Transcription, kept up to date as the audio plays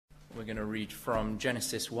We're going to read from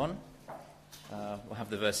Genesis 1. We'll have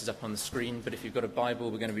the verses up on the screen, but if you've got a Bible,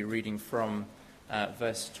 we're going to be reading from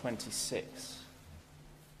verse 26.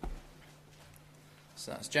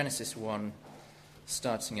 So that's Genesis 1,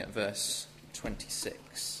 starting at verse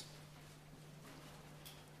 26.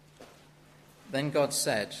 Then God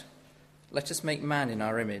said, "Let us make man in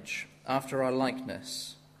our image, after our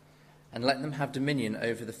likeness, and let them have dominion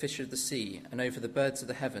over the fish of the sea, and over the birds of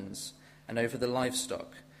the heavens, and over the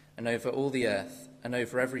livestock, and over all the earth, and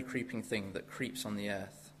over every creeping thing that creeps on the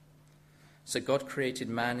earth." So God created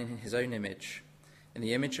man in his own image. In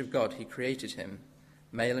the image of God he created him.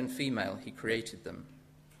 Male and female he created them.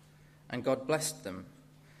 And God blessed them.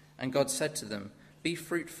 And God said to them, "Be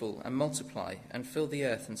fruitful and multiply, and fill the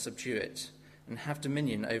earth and subdue it, and have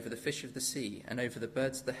dominion over the fish of the sea, and over the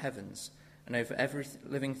birds of the heavens, and over every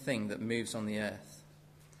living thing that moves on the earth."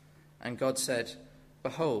 And God said,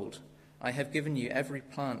 "Behold, I have given you every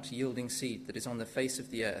plant yielding seed that is on the face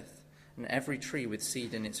of the earth, and every tree with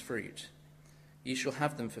seed in its fruit. You shall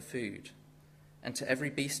have them for food. And to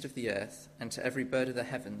every beast of the earth, and to every bird of the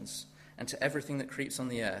heavens, and to everything that creeps on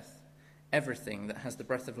the earth, everything that has the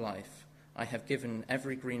breath of life, I have given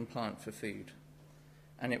every green plant for food."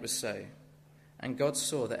 And it was so. And God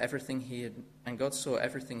saw everything he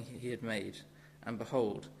had made, and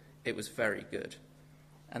behold, it was very good.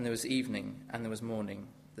 And there was evening, and there was morning,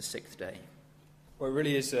 the sixth day. Well, it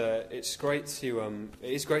really is. It's great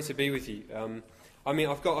to be with you.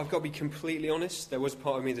 I've got to be completely honest. There was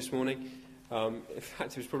part of me this morning. In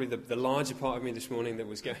fact, it was probably the larger part of me this morning that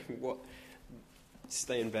was going, "What?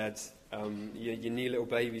 Stay in bed. Your new little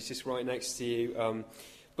baby's just right next to you."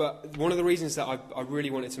 But one of the reasons that I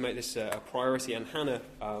really wanted to make this a priority, and Hannah,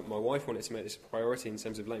 my wife, wanted to make this a priority in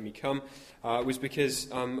terms of letting me come, was because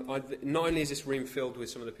not only is this room filled with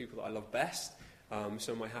some of the people that I love best,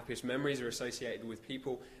 some of my happiest memories are associated with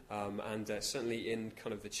people, and certainly in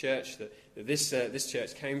kind of the church that this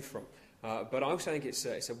church came from. But I also think it's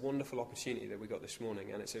a wonderful opportunity that we got this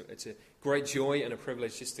morning, and it's a great joy and a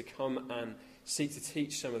privilege just to come and seek to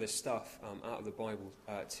teach some of this stuff out of the Bible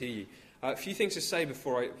to you. A few things to say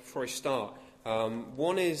before I start.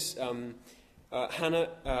 One is Hannah,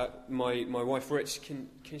 my wife Rich, can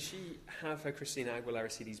she have her Christina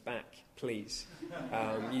Aguilera CDs back, please?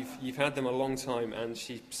 You've had them a long time, and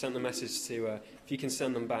she sent the message to if you can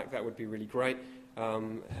send them back, that would be really great.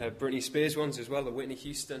 Her Britney Spears ones as well, the Whitney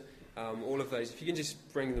Houston, all of those. If you can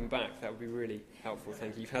just bring them back, that would be really helpful.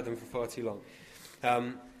 Thank you. You've had them for far too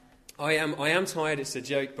long. I am tired. It's a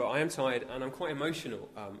joke, but I am tired, and I'm quite emotional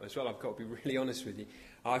as well. I've got to be really honest with you.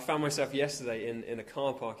 I found myself yesterday in a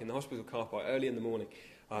car park, in the hospital car park, early in the morning.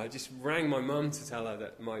 I just rang my mum to tell her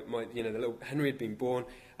that the little Henry had been born,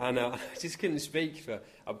 and I just couldn't speak for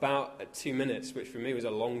about 2 minutes, which for me was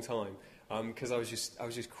a long time, because I was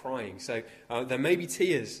just crying. So there may be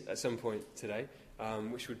tears at some point today,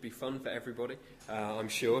 which would be fun for everybody, I'm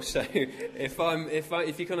sure. So if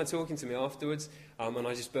you're kind of talking to me afterwards, and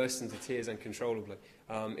I just burst into tears uncontrollably,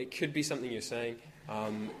 it could be something you're saying.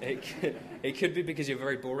 It could be because you're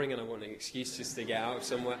very boring and I want an excuse just to get out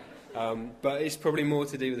somewhere. But it's probably more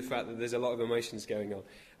to do with the fact that there's a lot of emotions going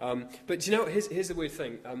on. But do you know what? Here's the weird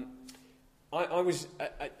thing. I'm not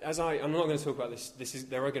going to talk about this.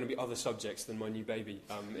 There are going to be other subjects than my new baby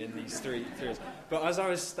in these three years. But as I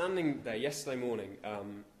was standing there yesterday morning,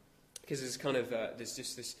 because there's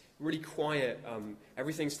just this really quiet.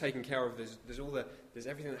 Everything's taken care of. There's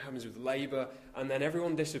everything that happens with labour, and then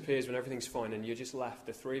everyone disappears when everything's fine, and you're just left.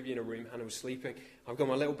 The three of you in a room. Hannah was sleeping. I've got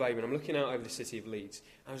my little baby, and I'm looking out over the city of Leeds.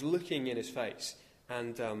 I was looking in his face,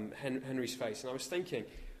 and Henry's face, and I was thinking,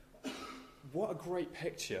 what a great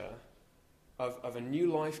picture of a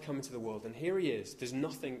new life coming to the world. And here he is. There's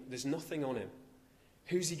nothing on him.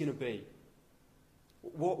 Who's he going to be?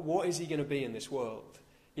 What is he going to be in this world?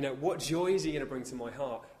 What joy is he going to bring to my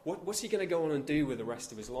heart? What's he going to go on and do with the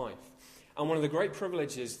rest of his life? And one of the great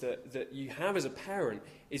privileges that you have as a parent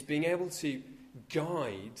is being able to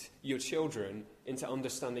guide your children into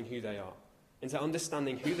understanding who they are. Into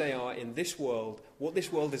understanding who they are in this world, what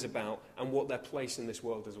this world is about, and what their place in this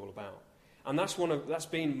world is all about. And that's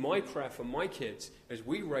been my prayer for my kids as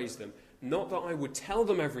we raise them. Not that I would tell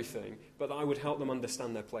them everything, but that I would help them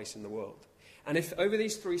understand their place in the world. And if over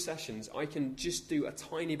these 3 sessions I can just do a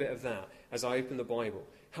tiny bit of that as I open the Bible,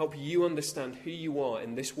 help you understand who you are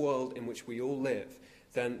in this world in which we all live,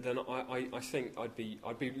 then I think I'd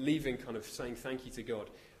be leaving kind of saying thank you to God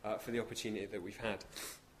for the opportunity that we've had.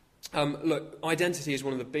 Look, identity is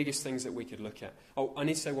one of the biggest things that we could look at. Oh, I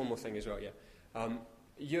need to say one more thing as well, yeah.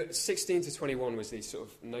 16 to 21 was the sort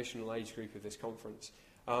of notional age group of this conference.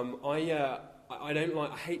 I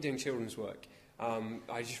hate doing children's work.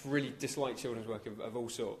 I just really dislike children's work of all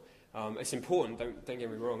sorts. It's important, don't get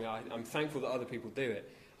me wrong. I'm thankful that other people do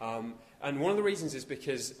it. And one of the reasons is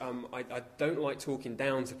because I don't like talking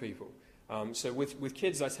down to people. So with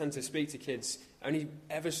kids, I tend to speak to kids only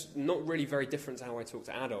not really very different to how I talk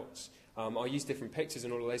to adults. I'll use different pictures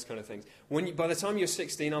and all of those kind of things. By the time you're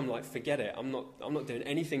 16, I'm like, forget it. I'm not doing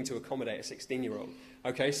anything to accommodate a 16-year-old.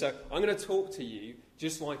 Okay, so I'm going to talk to you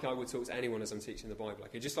just like I would talk to anyone as I'm teaching the Bible.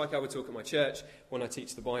 Okay, just like I would talk at my church when I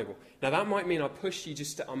teach the Bible. Now that might mean I push you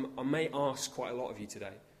I may ask quite a lot of you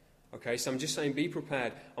today. Okay, so I'm just saying, be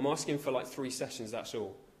prepared. I'm asking for like 3 sessions. That's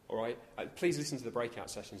all. All right. Please listen to the breakout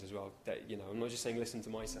sessions as well. I'm not just saying listen to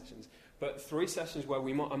my sessions, but 3 sessions where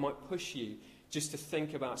I might push you just to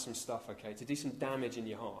think about some stuff. Okay, to do some damage in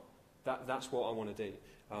your heart. That's what I want to do.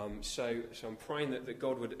 So I'm praying that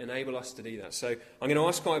God would enable us to do that. So I'm going to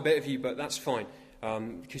ask quite a bit of you, but that's fine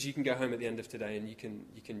because you can go home at the end of today and you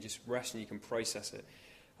can just rest and you can process it.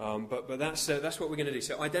 But that's what we're going to do.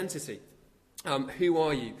 So identity. Who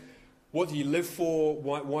are you? What do you live for?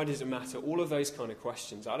 Why does it matter? All of those kind of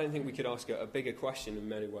questions. I don't think we could ask a bigger question in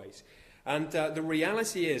many ways. And the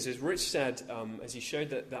reality is, as Rich said, as he showed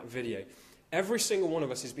that video, every single one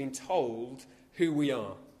of us has been told who we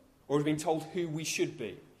are, or has been told who we should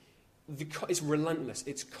be. It's relentless.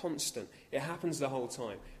 It's constant. It happens the whole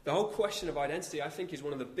time. The whole question of identity, I think, is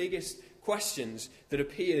one of the biggest questions that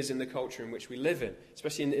appears in the culture in which we live in,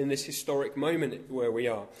 especially in this historic moment where we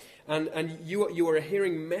are. And you are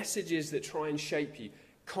hearing messages that try and shape you.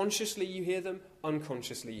 Consciously you hear them,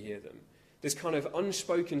 unconsciously you hear them. There's kind of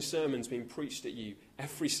unspoken sermons being preached at you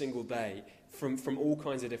every single day from all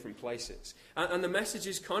kinds of different places. And the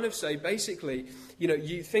messages kind of say, basically,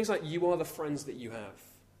 things like you are the friends that you have.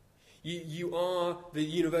 You are the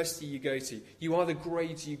university you go to. You are the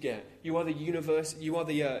grades you get. You are the university. You are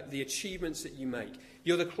the achievements that you make.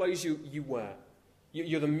 You're the clothes you wear.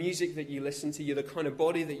 You're the music that you listen to. You're the kind of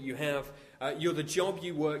body that you have. You're the job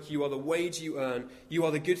you work. You are the wage you earn. You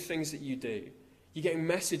are the good things that you do. You're getting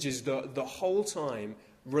messages the whole time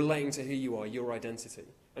relating to who you are, your identity.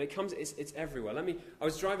 And it's everywhere. I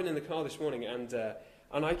was driving in the car this morning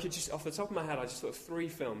and I could just, off the top of my head, I just thought of 3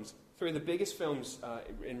 films. 3 of the biggest films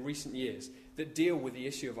in recent years that deal with the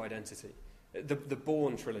issue of identity. The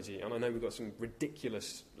Bourne trilogy, and I know we've got some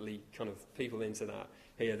ridiculously kind of people into that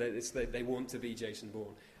here. They want to be Jason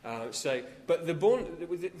Bourne. But the Bourne,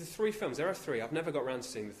 the 3 films, there are 3. I've never got around to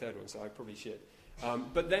seeing the 3rd one, so I probably should.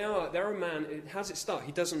 But they're a man. How does it start?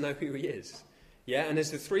 He doesn't know who he is. Yeah, and as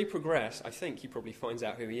the 3 progress, I think he probably finds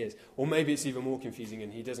out who he is. Or maybe it's even more confusing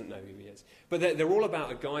and he doesn't know who he is. But they're all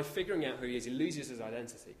about a guy figuring out who he is. He loses his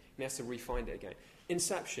identity and he has to re-find it again.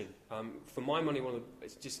 Inception, for my money,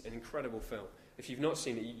 it's just an incredible film. If you've not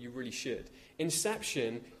seen it, you really should.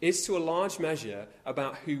 Inception is to a large measure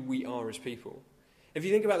about who we are as people. If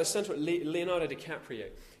you think about the central, Leonardo DiCaprio,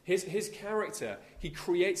 his character, he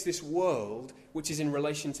creates this world which is in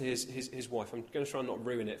relation to his wife. I'm going to try and not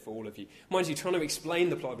ruin it for all of you. Mind you, trying to explain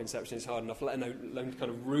the plot of Inception is hard enough, let alone kind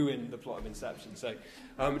of ruin the plot of Inception. So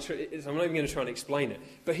I'm not even going to try and explain it.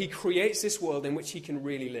 But he creates this world in which he can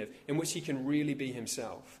really live, in which he can really be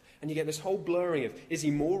himself. And you get this whole blurring of, is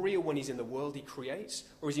he more real when he's in the world he creates,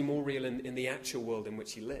 or is he more real in the actual world in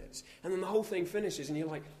which he lives? And then the whole thing finishes, and you're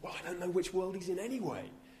like, well, I don't know which world he's in anyway.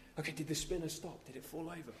 Okay, did the spinner stop? Did it fall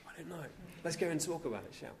over? I don't know. Let's go and talk about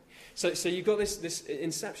it, shall we? So you've got this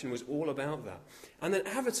Inception was all about that. And then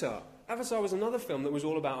Avatar. Avatar was another film that was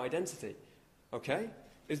all about identity. Okay?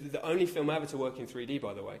 It's the only film ever to work in 3D,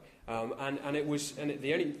 by the way.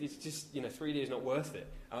 It's just, 3D is not worth it.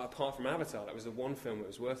 Apart from Avatar, that was the one film that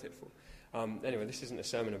was worth it for. Anyway, this isn't a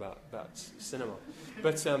sermon about cinema.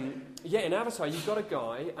 But, in Avatar, you've got a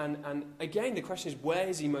guy, and again, the question is, where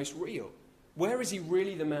is he most real? Where is he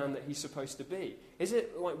really the man that he's supposed to be? Is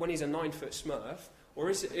it like when he's a 9-foot Smurf, or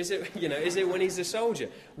is it when he's a soldier?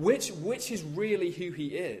 Which is really who he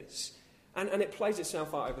is? And it plays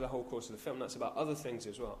itself out over the whole course of the film. That's about other things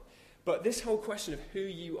as well. But this whole question of who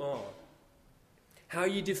you are, how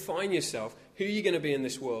you define yourself, who you're going to be in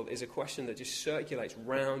this world, is a question that just circulates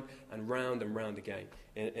round and round and round again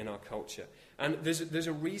in our culture. And there's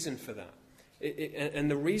a reason for that.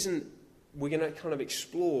 And the reason we're going to kind of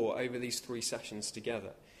explore over these 3 sessions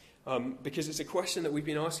together. Because it's a question that we've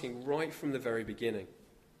been asking right from the very beginning.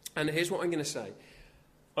 And here's what I'm going to say.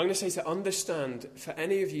 I'm going to say to understand, for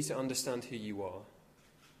any of you to understand who you are,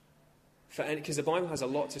 because the Bible has a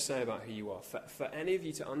lot to say about who you are. For any of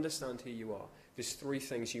you to understand who you are, there's 3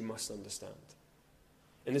 things you must understand.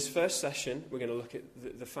 In this first session, we're going to look at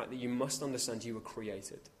the fact that you must understand you were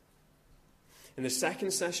created. In the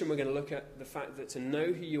second session, we're going to look at the fact that to know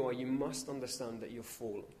who you are, you must understand that you're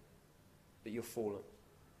fallen. that you're fallen.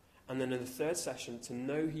 And then in the third session, to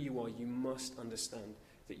know who you are, you must understand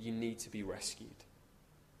that you need to be rescued.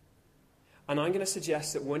 And I'm going to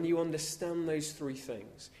suggest that when you understand those three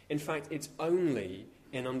things, in fact, it's only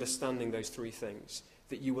in understanding those three things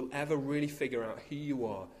that you will ever really figure out who you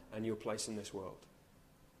are and your place in this world.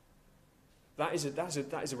 That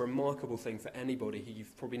is a remarkable thing for anybody who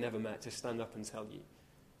you've probably never met to stand up and tell you.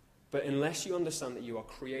 But unless you understand that you are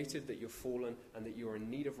created, that you're fallen, and that you are in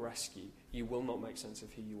need of rescue, you will not make sense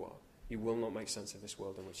of who you are. You will not make sense of this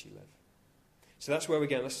world in which you live. So that's where we're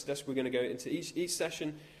going. We're going to go into each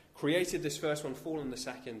session. Created this first one, fallen the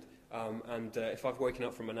second, and if I've woken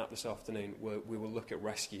up from a nap this afternoon, we will look at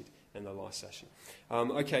rescued in the last session.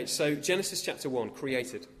 Okay, so Genesis chapter 1,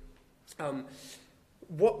 created.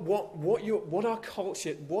 What our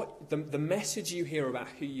culture, the message you hear about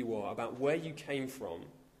who you are, about where you came from,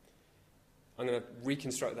 I'm going to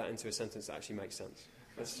reconstruct that into a sentence that actually makes sense.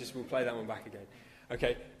 We'll play that one back again.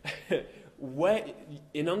 Okay,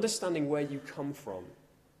 in understanding where you come from,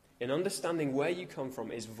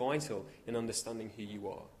 is vital in understanding who you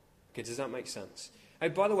are. Okay, does that make sense? Hey,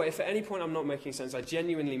 by the way, if at any point I'm not making sense, I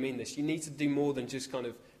genuinely mean this. You need to do more than just kind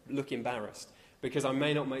of look embarrassed, because I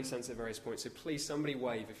may not make sense at various points. So please, somebody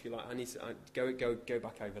wave if you like. I need to go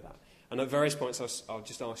back over that. And at various points, I'll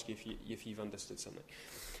just ask you if you've understood something.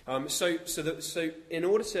 So in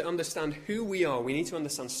order to understand who we are, we need to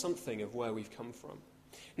understand something of where we've come from.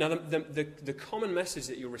 Now, the common message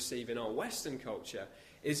that you'll receive in our Western culture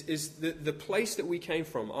is the place that we came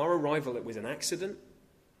from. Our arrival, it was an accident.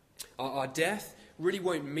 Our death really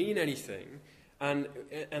won't mean anything. And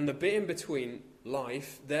the bit in between,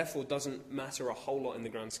 life, therefore doesn't matter a whole lot in the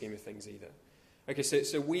grand scheme of things either. Okay,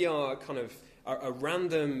 so we are kind of a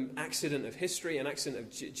random accident of history, an accident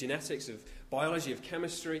of genetics, of biology, of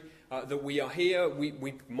chemistry, that we are here.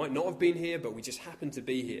 We might not have been here, but we just happen to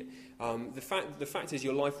be here. The fact is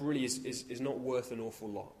your life really is not worth an awful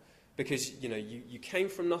lot. Because, you came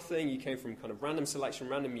from nothing, you came from kind of random selection,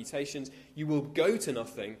 random mutations. You will go to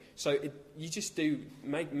nothing, so you just do,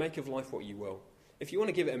 make of life what you will. If you want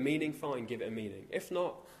to give it a meaning, fine, give it a meaning. If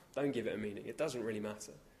not, don't give it a meaning. It doesn't really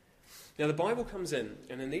matter. Now, the Bible comes in,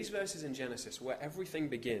 and in these verses in Genesis, where everything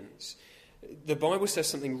begins, the Bible says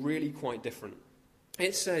something really quite different.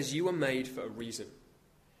 It says you were made for a reason.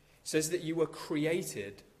 It says that you were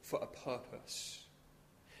created for a purpose.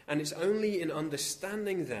 And it's only in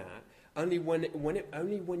understanding that, only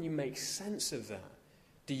when you make sense of that,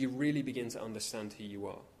 do you really begin to understand who you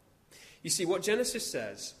are. You see, what Genesis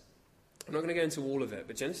says, I'm not going to go into all of it,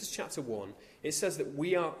 but Genesis chapter 1, it says that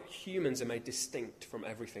humans are made distinct from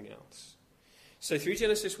everything else. So through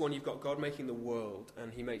Genesis 1, you've got God making the world,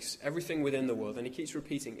 and he makes everything within the world, and he keeps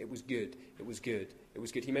repeating, it was good, it was good, it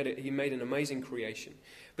was good. He made an amazing creation.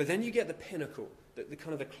 But then you get the pinnacle, the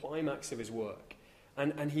kind of the climax of his work,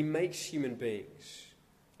 and he makes human beings.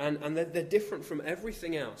 And they're different from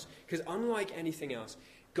everything else, because unlike anything else,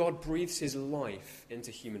 God breathes his life into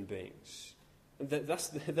human beings. They're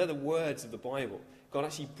the words of the Bible. God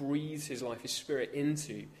actually breathes his life, his spirit,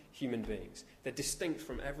 into human beings. They're distinct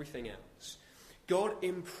from everything else. God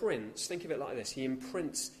imprints, think of it like this, he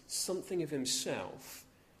imprints something of himself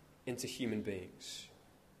into human beings.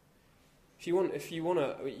 If you want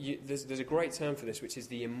to, there's a great term for this, which is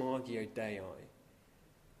the imago Dei.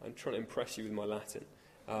 I'm trying to impress you with my Latin.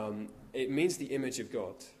 It means the image of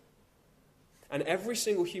God. And every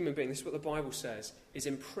single human being, this is what the Bible says, is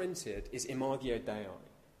imago Dei,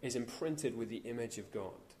 is imprinted with the image of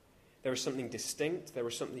God. There is something distinct, there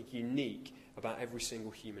is something unique about every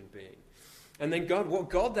single human being. And then what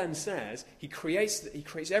God then says, he creates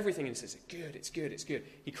everything and says, it's good, it's good, it's good.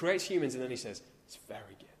 He creates humans and then he says, it's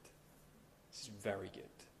very good. This is very good.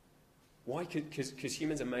 Why? Because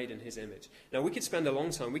humans are made in his image. Now, we could spend a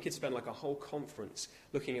long time, we could spend like a whole conference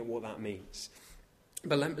looking at what that means.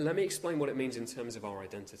 But let me explain what it means in terms of our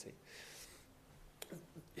identity.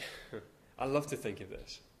 I love to think of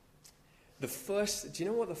this. Do you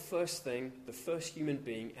know what the first human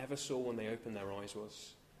being ever saw when they opened their eyes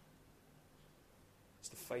was? It's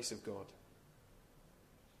the face of God.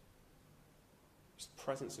 It's the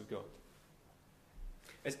presence of God.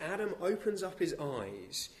 As Adam opens up his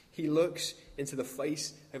eyes, he looks into the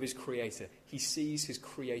face of his Creator. He sees his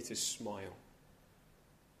Creator's smile.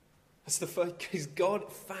 That's the first, because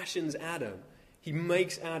God fashions Adam. He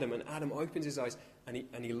makes Adam, and Adam opens his eyes, and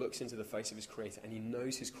he looks into the face of his Creator, and he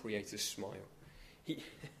knows his Creator's smile.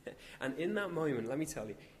 And in that moment, let me tell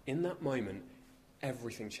you, in that moment,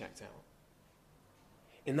 everything checked out.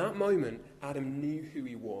 In that moment, Adam knew who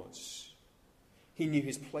he was. He knew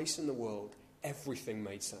his place in the world. Everything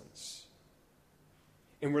made sense.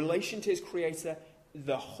 In relation to his Creator,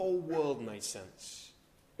 the whole world made sense.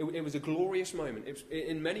 It was a glorious moment.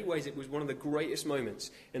 In many ways, it was one of the greatest moments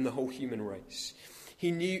in the whole human race.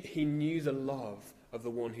 He knew the love of the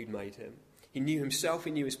one who'd made him. He knew himself.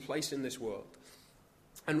 He knew his place in this world.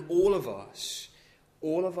 And all of us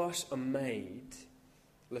are made,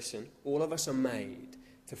 listen, all of us are made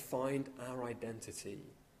to find our identity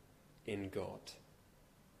in God.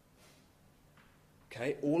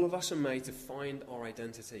 Okay? All of us are made to find our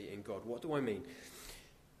identity in God. What do I mean?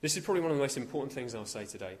 This is probably one of the most important things I'll say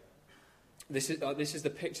today. This is the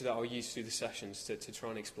picture that I'll use through the sessions to try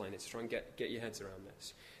and explain it, to try and get your heads around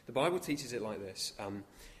this. The Bible teaches it like this. I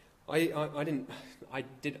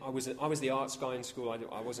was the arts guy in school.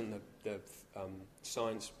 I wasn't the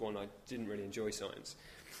science one. I didn't really enjoy science.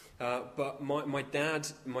 But my dad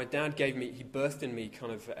he birthed in me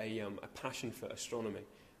kind of a passion for astronomy.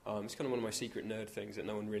 It's kind of one of my secret nerd things that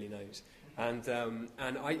no one really knows. And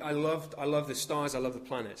I love the stars, I love the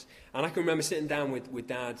planets. And I can remember sitting down with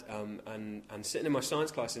Dad and sitting in my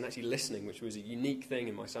science class and actually listening, which was a unique thing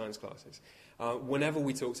in my science classes, whenever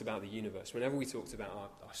we talked about the universe, whenever we talked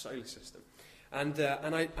about our solar system. And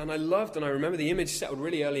I loved, and I remember the image settled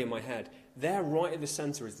really early in my head. There, right at the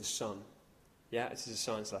centre, is the sun. Yeah, this is a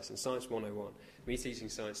science lesson, Science 101. Me teaching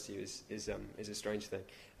science to you is a strange thing.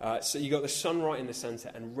 So you got the sun right in the centre,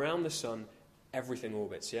 and round the sun, everything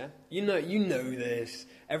orbits, yeah? You know this.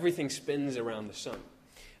 Everything spins around the sun.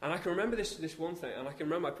 And I can remember this one thing, and I can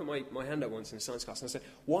remember I put my hand up once in a science class, and I said,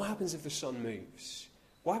 what happens if the sun moves?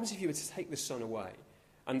 What happens if you were to take the sun away?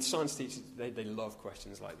 And science teachers, they love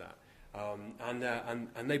questions like that.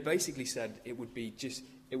 And they basically said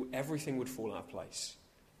everything would fall out of place.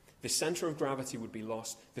 The centre of gravity would be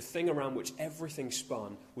lost. The thing around which everything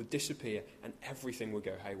spun would disappear, and everything would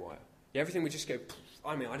go haywire. Yeah, everything would just go,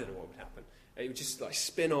 I don't know what would happen. It would just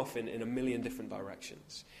spin off in a million different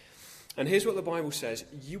directions. And here's what the Bible says.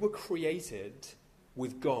 You were created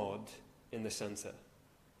with God in the centre.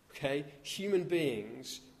 Okay? Human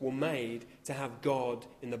beings were made to have God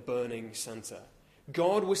in the burning centre.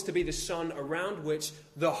 God was to be the sun around which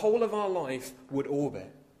the whole of our life would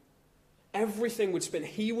orbit. Everything would spin.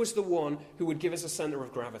 He was the one who would give us a centre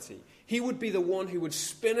of gravity. He would be the one who would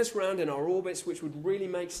spin us round in our orbits, which would really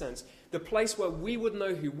make sense. The place where we would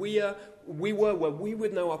know who we were, where we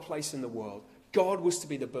would know our place in the world. God was to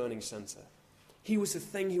be the burning centre. He was the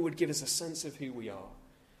thing who would give us a sense of who we are.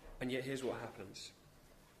 And yet here's what happens.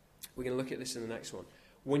 We're going to look at this in the next one.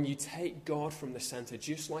 When you take God from the centre,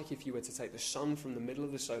 just like if you were to take the sun from the middle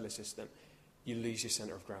of the solar system, you lose your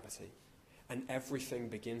centre of gravity. And everything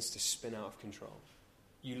begins to spin out of control.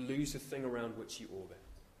 You lose the thing around which you orbit.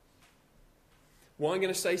 What I'm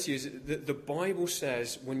going to say to you is that the Bible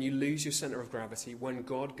says when you lose your centre of gravity, when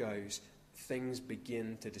God goes, things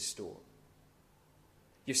begin to distort.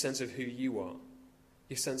 Your sense of who you are,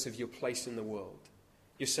 your sense of your place in the world,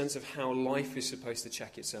 your sense of how life is supposed to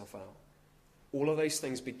check itself out. All of those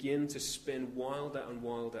things begin to spin wilder and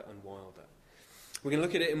wilder and wilder. We're going to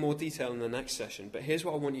look at it in more detail in the next session, but here's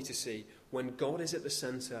what I want you to see. When God is at the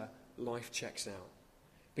centre, life checks out.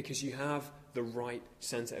 Because you have the right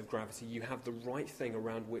centre of gravity. You have the right thing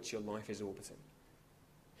around which your life is orbiting.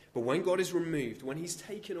 But when God is removed, when he's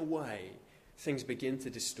taken away, things begin to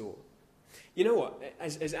distort. You know what?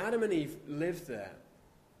 As Adam and Eve lived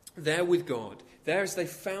there with God, there as they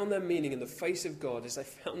found their meaning in the face of God, as they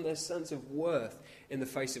found their sense of worth in the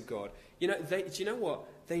face of God, do you know what?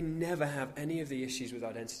 They never have any of the issues with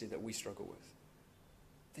identity that we struggle with.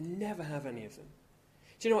 They never have any of them.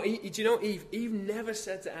 Do you know what Eve? Eve never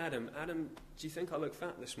said to Adam, do you think I look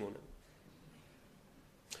fat this morning?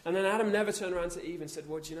 And then Adam never turned around to Eve and said,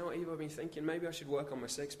 well, do you know what, Eve, I've been thinking maybe I should work on my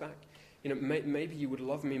six-pack. Maybe you would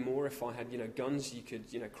love me more if I had, guns you could,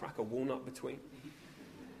 crack a walnut between.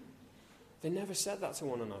 They never said that to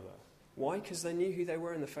one another. Why? Because they knew who they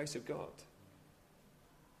were in the face of God.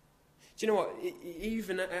 Do you know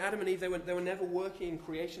what? Adam and Eve, they were never working in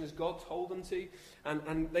creation as God told them to.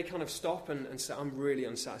 And they kind of stop and say, I'm really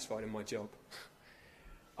unsatisfied in my job.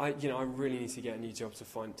 I really need to get a new job to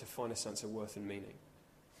find a sense of worth and meaning.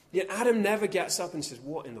 Yet Adam never gets up and says,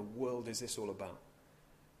 what in the world is this all about?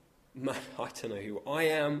 Man, I don't know who I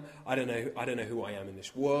am. I don't know who I am in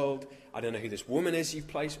this world. I don't know who this woman is you've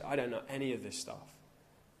placed. I don't know any of this stuff.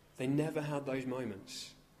 They never had those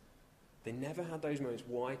moments. They never had those moments.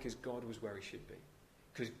 Why? Because God was where he should be.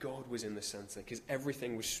 Because God was in the centre. Because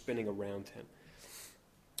everything was spinning around him.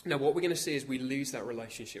 Now, what we're going to see is we lose that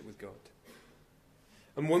relationship with God.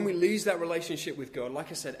 And when we lose that relationship with God,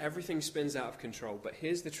 like I said, everything spins out of control. But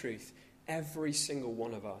here's the truth. Every single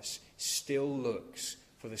one of us still looks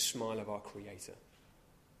for the smile of our Creator.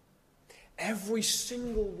 Every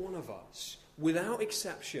single one of us without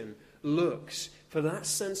exception, looks for that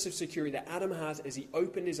sense of security that Adam had as he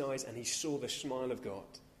opened his eyes and he saw the smile of God.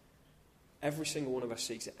 Every single one of us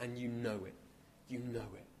seeks it, and you know it. You know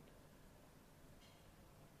it.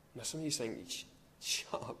 Now some of you are saying,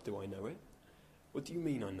 shut up, do I know it? What do you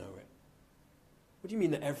mean I know it? What do you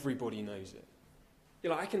mean that everybody knows it?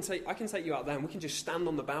 You're like, I can take you out there and we can just stand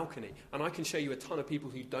on the balcony and I can show you a ton of people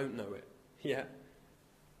who don't know it. Yeah?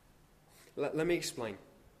 Let me explain.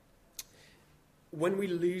 When we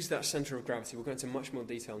lose that centre of gravity, we'll go into much more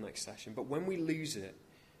detail next session, but when we lose it,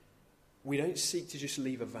 we don't seek to just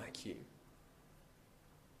leave a vacuum.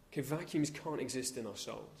 Okay, vacuums can't exist in our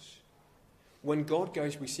souls. When God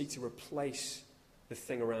goes, we seek to replace the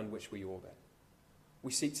thing around which we orbit.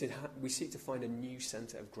 We seek to find a new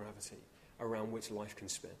centre of gravity around which life can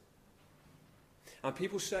spin. And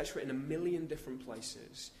people search for it in a million different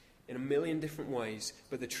places, in a million different ways,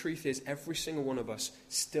 but the truth is every single one of us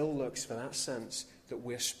still looks for that sense that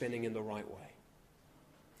we're spinning in the right way.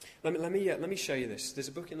 Let me show you this. There's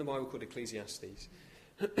a book in the Bible called Ecclesiastes.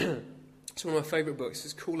 It's one of my favourite books.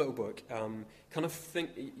 It's a cool little book.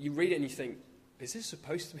 You read it and you think, is this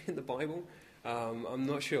supposed to be in the Bible? I'm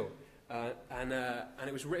not sure. And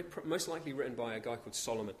it was most likely written by a guy called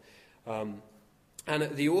Solomon. And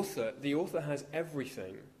the author has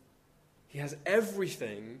everything. He has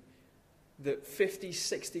everything that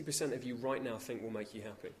 50-60% of you right now think will make you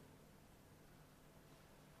happy.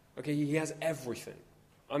 Okay, he has everything.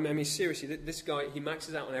 I mean, seriously, this guy, he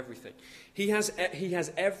maxes out on everything. He has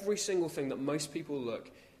every single thing that most people look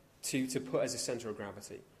to put as a centre of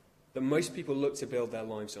gravity, that most people look to build their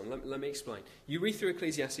lives on. Let me explain. You read through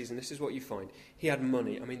Ecclesiastes and this is what you find. He had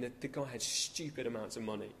money. I mean, the guy had stupid amounts of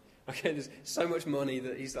money. Okay, there's so much money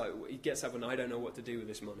that he gets up and I don't know what to do with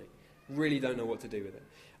this money. Really don't know what to do with it.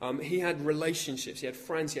 He had relationships, he had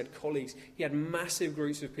friends, he had colleagues. He had massive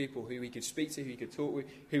groups of people who he could speak to, who he could talk with,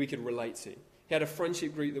 who he could relate to. He had a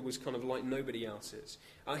friendship group that was kind of like nobody else's.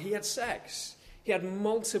 He had sex. He had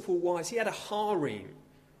multiple wives. He had a harem,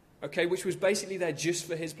 okay, which was basically there just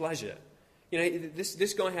for his pleasure. You know,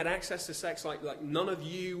 this guy had access to sex like none of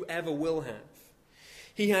you ever will have.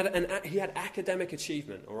 He had academic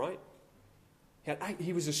achievement, all right?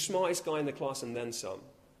 He was the smartest guy in the class and then some.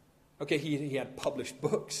 Okay, he had published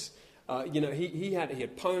books. He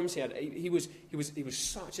had poems. He was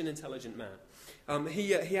such an intelligent man.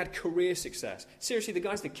 He had career success. Seriously, the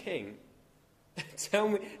guy's the king. tell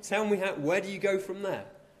me where do you go from there?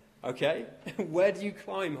 Okay, where do you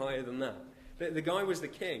climb higher than that? The guy was the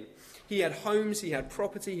king. He had homes. He had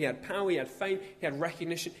property. He had power. He had fame. He had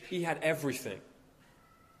recognition. He had everything.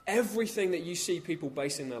 Everything that you see people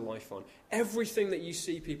basing their life on. Everything that you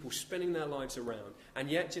see people spinning their lives around. And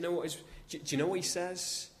yet, do you know what he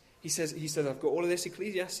says? He says, I've got all of this.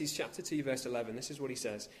 Ecclesiastes chapter 2, verse 11. This is what he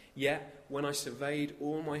says. Yet, when I surveyed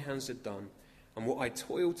all my hands had done, and what I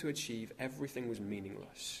toiled to achieve, everything was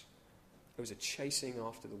meaningless. It was a chasing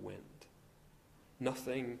after the wind.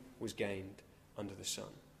 Nothing was gained under the sun.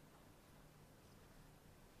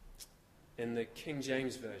 In the King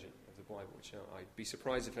James Version of the Bible, which I'd be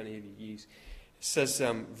surprised if any of you use, it says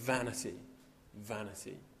vanity,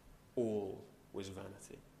 vanity, all was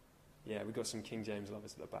vanity. Yeah, we've got some King James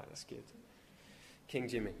lovers at the back, that's good. King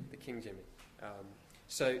Jimmy, the King Jimmy.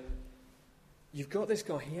 So, you've got this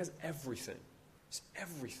guy, he has everything. It's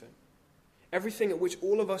everything. Everything at which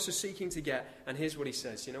all of us are seeking to get, and here's what he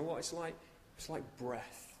says. You know what? It's like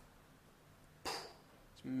breath.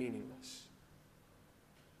 It's meaningless.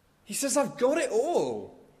 He says, I've got it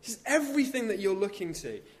all. He says, everything that you're looking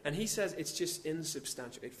to. And he says, it's just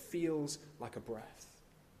insubstantial. It feels like a breath.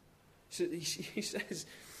 So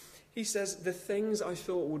he says, the things I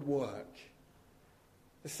thought would work,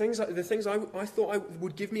 the things I thought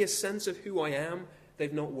would give me a sense of who I am,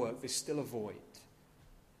 they've not worked. There's still a void.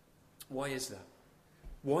 Why is that?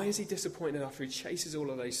 Why is he disappointed after he chases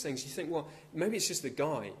all of those things? You think, well, maybe it's just the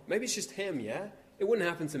guy. Maybe it's just him, yeah? It wouldn't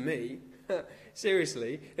happen to me.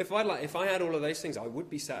 Seriously. If I had all of those things, I would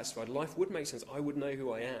be satisfied. Life would make sense. I would know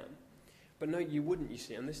who I am. But no, you wouldn't, you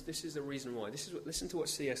see. And this is the reason why. Listen to what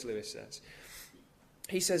C.S. Lewis says.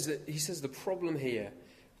 He says the problem here,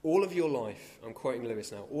 all of your life, I'm quoting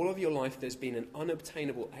Lewis now, all of your life there's been an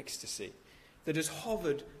unobtainable ecstasy that has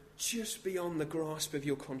hovered just beyond the grasp of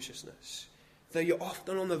your consciousness. Though you're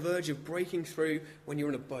often on the verge of breaking through when you're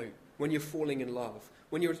in a boat, when you're falling in love,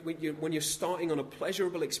 when you're starting on a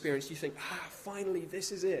pleasurable experience, you think, finally,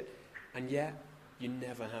 this is it. And yet, you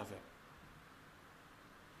never have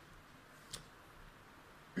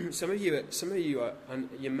it. Some of you are, and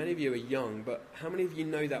many of you are young, but how many of you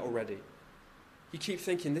know that already? You keep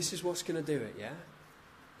thinking, this is what's going to do it, yeah?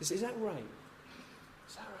 Is that right?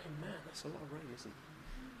 Is that right? man, that's a lot of rain, isn't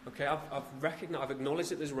it? Okay, I've acknowledged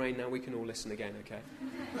that there's rain. Now we can all listen again, okay?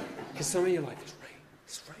 Because some of you are like, there's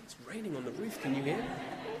rain. It's raining on the roof. Can you hear?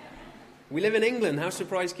 We live in England. How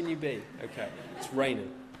surprised can you be? Okay, it's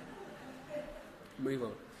raining. Move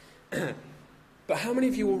on. But how many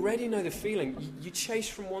of you already know the feeling? You chase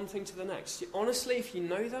from one thing to the next. Honestly, if you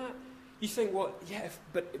know that, you think, well, yeah,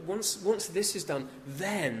 but once this is done,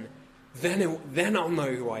 then I'll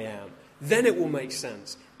know who I am. Then it will make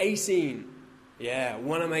sense. 18. Yeah,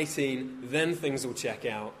 when I'm 18, then things will check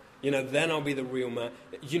out. Then I'll be the real man.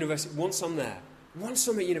 University, once I'm there, once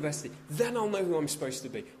I'm at university, then I'll know who I'm supposed to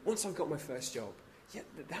be. Once I've got my first job, yeah,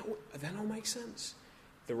 then I'll make sense.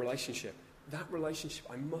 The relationship, that relationship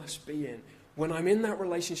I must be in. When I'm in that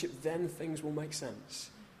relationship, then things will make sense.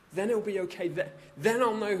 Then it'll be okay. Then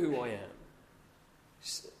I'll know who I am.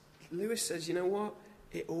 Lewis says, you know what?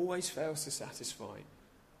 It always fails to satisfy.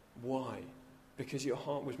 Why? Because your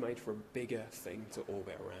heart was made for a bigger thing to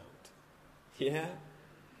orbit around. Yeah?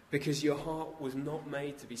 Because your heart was not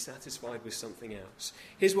made to be satisfied with something else.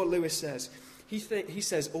 Here's what Lewis says. He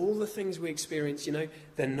says all the things we experience,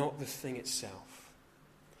 they're not the thing itself.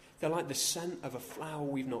 They're like the scent of a flower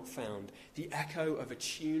we've not found, the echo of a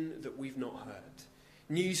tune that we've not heard,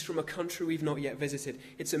 news from a country we've not yet visited.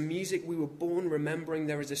 It's a music we were born remembering.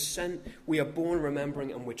 There is a scent we are born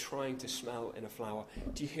remembering and we're trying to smell in a flower.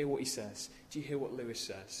 Do you hear what he says? Do you hear what Lewis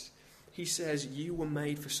says? He says you were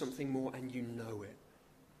made for something more and you know it.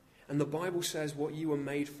 And the Bible says what you were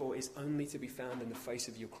made for is only to be found in the face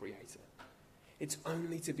of your Creator. It's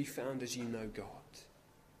only to be found as you know God.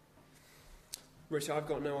 Richard, I've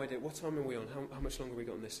got no idea. What time are we on? How much longer have we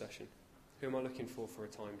got in this session? Who am I looking for a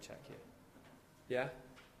time check here? Yeah?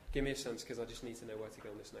 Give me a sense because I just need to know where to go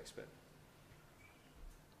on this next bit.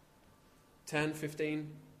 10, 15?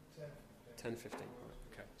 10, 15. Right,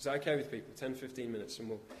 okay. Is that okay with people? 10, 15 minutes and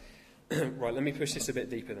we'll... Right, let me push this a bit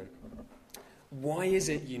deeper then. Why is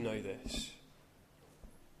it you know this?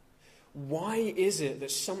 Why is it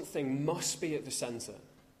that something must be at the centre?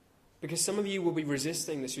 Because some of you will be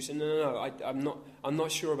resisting this. You say, no, I'm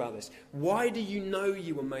not sure about this. Why do you know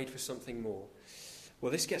you were made for something more?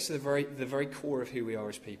 Well, this gets to the very core of who we are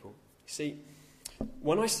as people. See,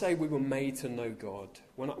 when I say we were made to know God,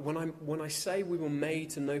 when I say we were made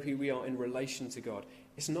to know who we are in relation to God,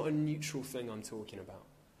 it's not a neutral thing I'm talking about.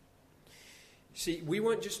 See, we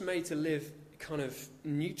weren't just made to live kind of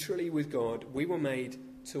neutrally with God. We were made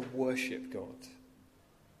to worship God.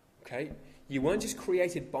 Okay? You weren't just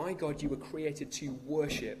created by God, you were created to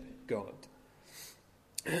worship God.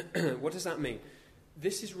 What does that mean?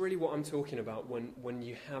 This is really what I'm talking about when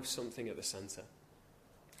you have something at the centre.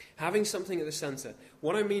 Having something at the centre.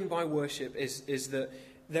 What I mean by worship is that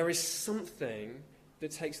there is something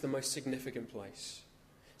that takes the most significant place.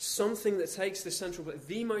 Something that takes the central place,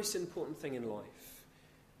 the most important thing in life.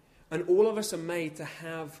 And all of us are made to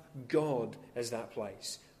have God as that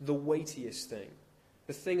place, the weightiest thing.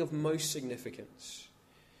 The thing of most significance.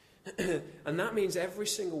 And that means every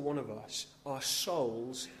single one of us, our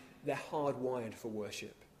souls, they're hardwired for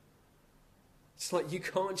worship. It's like you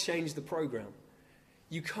can't change the program.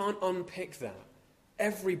 You can't unpick that.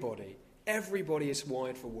 Everybody is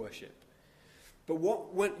wired for worship. But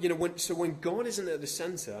when God isn't at the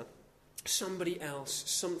centre, somebody else,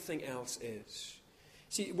 something else is.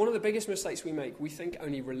 See, one of the biggest mistakes we make, we think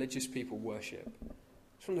only religious people worship.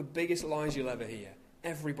 It's one of the biggest lies you'll ever hear.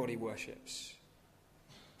 Everybody worships.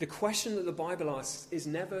 The question that the Bible asks is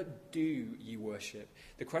never, do you worship?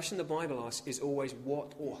 The question the Bible asks is always,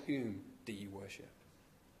 what or whom do you worship?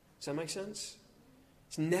 Does that make sense?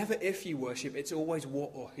 It's never if you worship, it's always what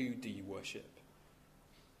or who do you worship?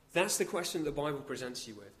 That's the question the Bible presents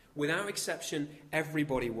you with. Without exception,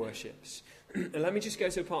 everybody worships. And let me just go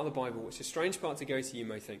to a part of the Bible, which is a strange part to go to, you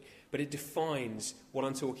may think, but it defines what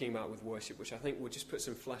I'm talking about with worship, which I think will just put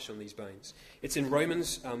some flesh on these bones. It's in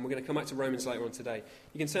Romans. We're going to come back to Romans later on today.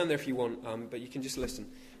 You can turn there if you want, but you can just listen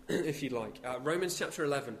if you'd like. Romans chapter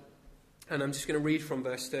 11, and I'm just going to read from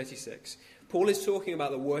verse 36. Paul is talking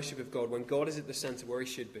about the worship of God when God is at the centre where he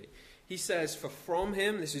should be. He says, for from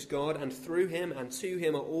him, this is God, and through him and to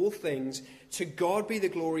him are all things. To God be the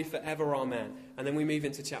glory forever, amen. And then we move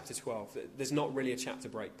into chapter 12. There's not really a chapter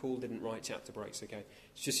break. Paul didn't write chapter breaks, okay?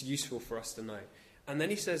 It's just useful for us to know. And then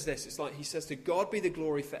he says this. It's like he says, to God be the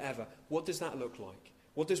glory forever. What does that look like?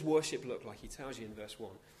 What does worship look like? He tells you in verse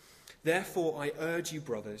 1. Therefore, I urge you,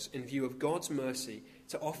 brothers, in view of God's mercy,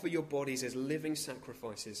 to offer your bodies as living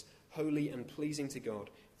sacrifices, holy and pleasing to God.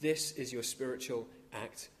 This is your spiritual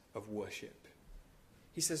act of worship.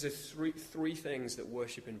 He says there's three things that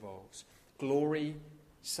worship involves: glory,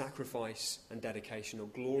 sacrifice and dedication, or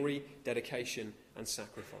glory, dedication, and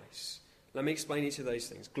sacrifice. Let me explain each of those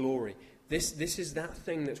things. Glory. This is that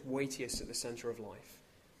thing that's weightiest at the center of life.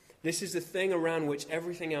 This is the thing around which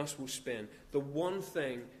everything else will spin. The one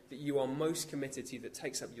thing that you are most committed to, that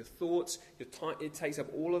takes up your thoughts, your time, it takes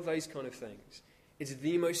up all of those kind of things. It's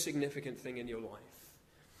the most significant thing in your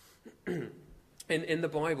life. In the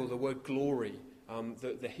Bible, the word glory,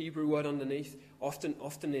 the Hebrew word underneath, often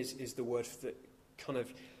is the word that kind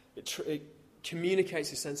of, it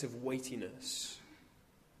communicates a sense of weightiness.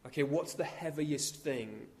 Okay, what's the heaviest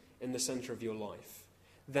thing in the center of your life?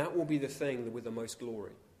 That will be the thing with the most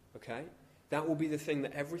glory. Okay? That will be the thing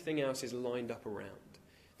that everything else is lined up around,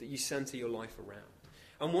 that you center your life around.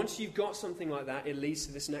 And once you've got something like that, it leads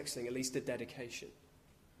to this next thing. It leads to dedication.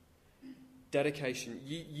 Dedication.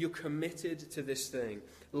 You're committed to this thing.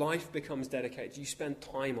 Life becomes dedicated. You spend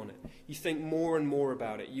time on it. You think more and more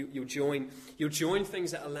about it. You'll join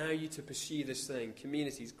things that allow you to pursue this thing.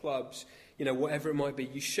 Communities, clubs, whatever it might be.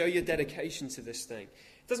 You show your dedication to this thing.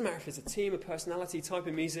 It doesn't matter if it's a team, a personality, type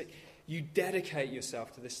of music. You dedicate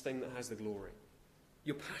yourself to this thing that has the glory.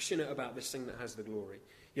 You're passionate about this thing that has the glory.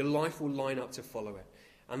 Your life will line up to follow it.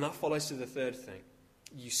 And that follows to the third thing.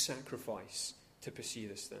 You sacrifice to pursue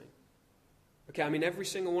this thing. Okay, I mean, every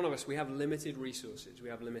single one of us, we have limited resources. We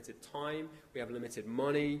have limited time. We have limited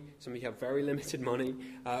money. Some of you have very limited money.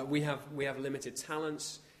 We have limited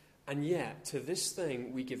talents. And yet, to this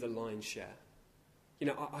thing, we give the lion's share.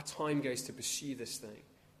 Our time goes to pursue this thing,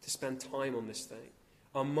 to spend time on this thing.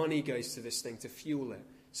 Our money goes to this thing to fuel it,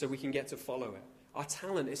 so we can get to follow it. Our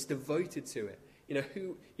talent is devoted to it.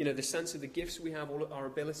 The sense of the gifts we have, all of our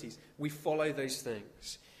abilities, we follow those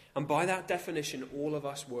things. And by that definition, all of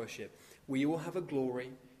us worship. We all have a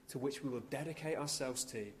glory to which we will dedicate ourselves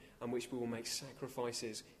to, and which we will make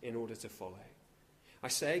sacrifices in order to follow. I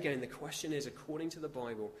say again, the question is, according to the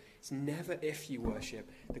Bible, it's never if you worship.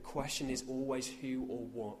 The question is always who or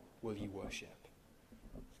what will you worship.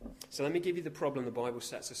 So let me give you the problem the Bible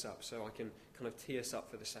sets us up, so I can kind of tee us up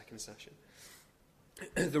for the second session.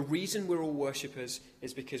 The reason we're all worshippers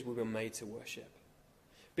is because we were made to worship.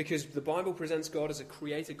 Because the Bible presents God as a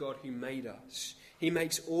creator God who made us. He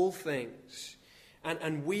makes all things.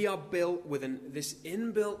 And we are built with this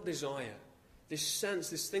inbuilt desire, this sense,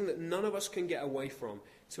 this thing that none of us can get away from,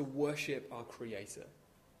 to worship our creator.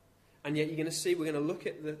 And yet you're going to see, we're going to look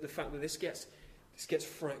at the fact that this gets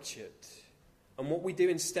fractured. And what we do,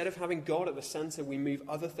 instead of having God at the center, we move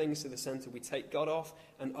other things to the center. We take God off,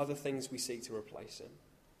 and other things we seek to replace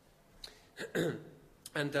him.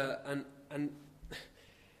 And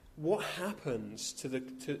what happens to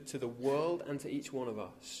the world and to each one of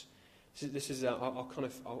us?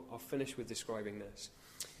 I'll finish with describing this.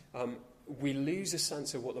 We lose a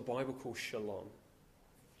sense of what the Bible calls shalom.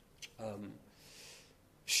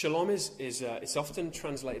 Shalom is it's often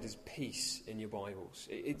translated as peace in your Bibles.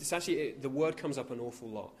 It's actually, the word comes up an awful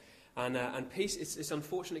lot. And peace, it's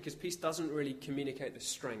unfortunate because peace doesn't really communicate the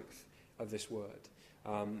strength of this word.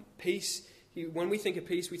 Peace, when we think of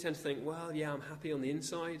peace, we tend to think, well, yeah, I'm happy on the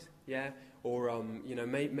inside, yeah, or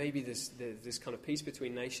maybe there's kind of peace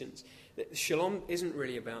between nations. Shalom isn't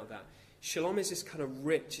really about that. Shalom is this kind of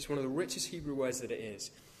rich. It's one of the richest Hebrew words that it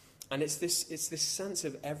is, and it's this sense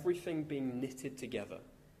of everything being knitted together.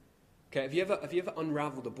 Okay, have you ever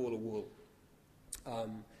unraveled a ball of wool?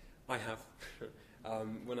 I have.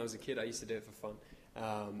 When I was a kid, I used to do it for fun.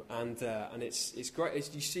 And it's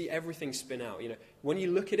great. You see everything spin out. When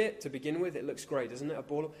you look at it to begin with, it looks great, doesn't it? A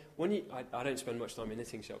ball. I don't spend much time in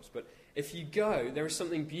knitting shops, but if you go, there is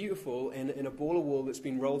something beautiful in a ball of wool that's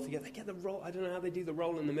been rolled together. They get the roll. I don't know how they do the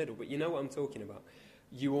roll in the middle, but you know what I'm talking about.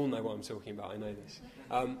 You all know what I'm talking about. I know this.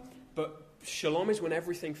 But shalom is when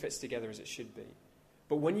everything fits together as it should be.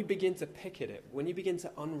 But when you begin to pick at it, when you begin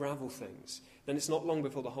to unravel things, then it's not long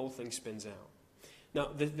before the whole thing spins out. Now,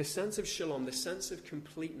 the sense of shalom, the sense of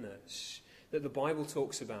completeness that the Bible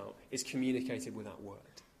talks about is communicated with that word.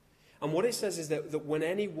 And what it says is that when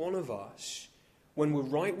any one of us, when we're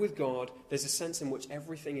right with God, there's a sense in which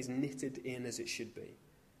everything is knitted in as it should be.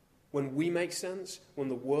 When we make sense, when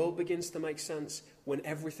the world begins to make sense, when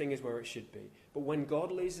everything is where it should be. But when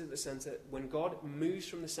God leads at the center, when God moves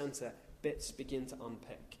from the center, bits begin to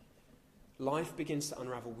unpick. Life begins to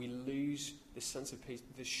unravel. We lose this sense of peace,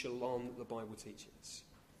 this shalom that the Bible teaches.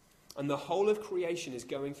 And the whole of creation is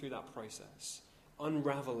going through that process,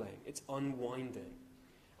 unraveling, it's unwinding.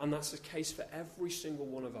 And that's the case for every single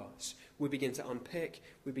one of us. We begin to unpick,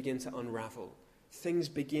 we begin to unravel. Things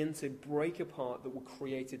begin to break apart that were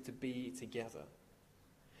created to be together.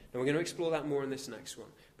 Now we're going to explore that more in this next one.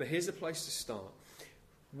 But here's a place to start.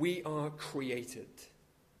 We are created.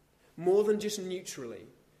 More than just neutrally,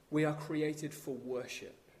 we are created for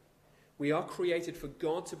worship. We are created for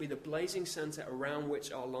God to be the blazing center around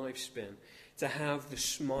which our lives spin, to have the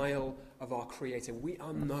smile of our Creator. We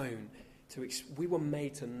were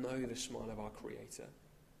made to know the smile of our Creator.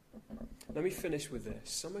 Let me finish with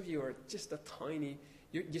this. Some of you are just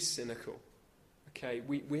you're cynical. Okay,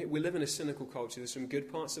 we live in a cynical culture. There's some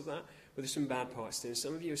good parts of that, but there's some bad parts too.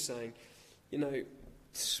 Some of you are saying,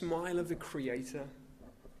 smile of the Creator,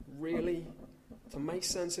 really? To make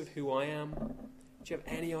sense of who I am? Do you have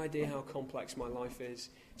any idea how complex my life is?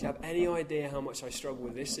 Do you have any idea how much I struggle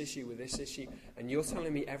with this issue? And you're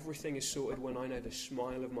telling me everything is sorted when I know the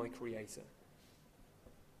smile of my Creator?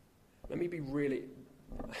 Let me be really...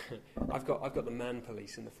 I've got the man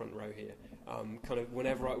police in the front row here.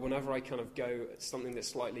 Whenever I kind of go at something that's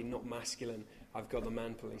slightly not masculine, I've got the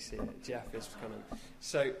man police here. Jeff is kind of...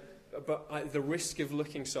 So, but the risk of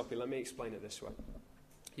looking soppy, let me explain it this way.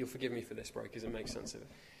 You'll forgive me for this, bro, because it makes sense of it.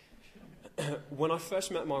 When I first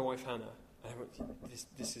met my wife Hannah, I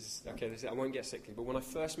won't get sickly, but when I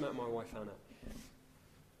first met my wife Hannah,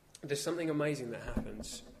 there's something amazing that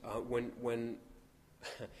happens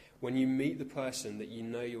when you meet the person that you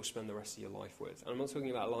know you'll spend the rest of your life with. And I'm not talking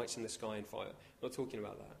about lights in the sky and fire. I'm not talking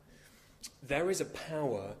about that. There is a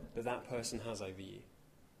power that person has over you.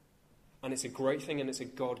 And it's a great thing and it's a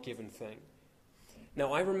God-given thing.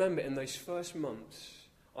 Now, I remember in those first months,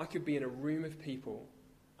 I could be in a room of people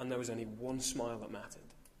and there was only one smile that mattered.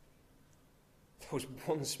 There was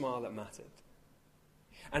one smile that mattered.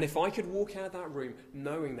 And if I could walk out of that room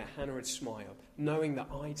knowing that Hannah had smiled, knowing that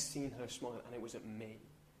I'd seen her smile and it was at me,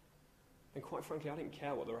 then quite frankly, I didn't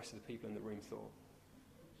care what the rest of the people in the room thought.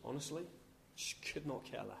 Honestly, just could not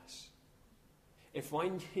care less. If I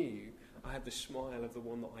knew I had the smile of the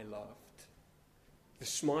one that I loved, the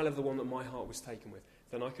smile of the one that my heart was taken with,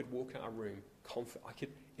 then I could walk out of a room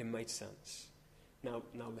confident. It made sense. Now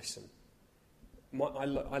listen. I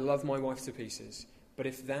love my wife to pieces, but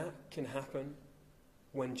if that can happen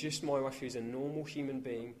when just my wife, who's a normal human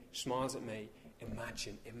being, smiles at me,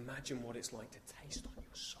 imagine what it's like to taste on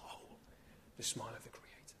your soul the smile of the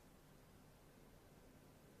Creator.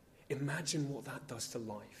 Imagine what that does to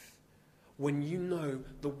life. When you know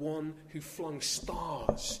the one who flung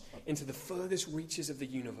stars into the furthest reaches of the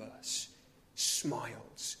universe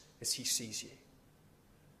smiles as he sees you.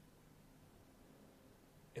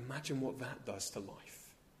 Imagine what that does to life.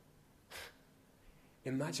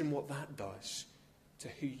 Imagine what that does to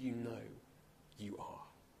who you know you are.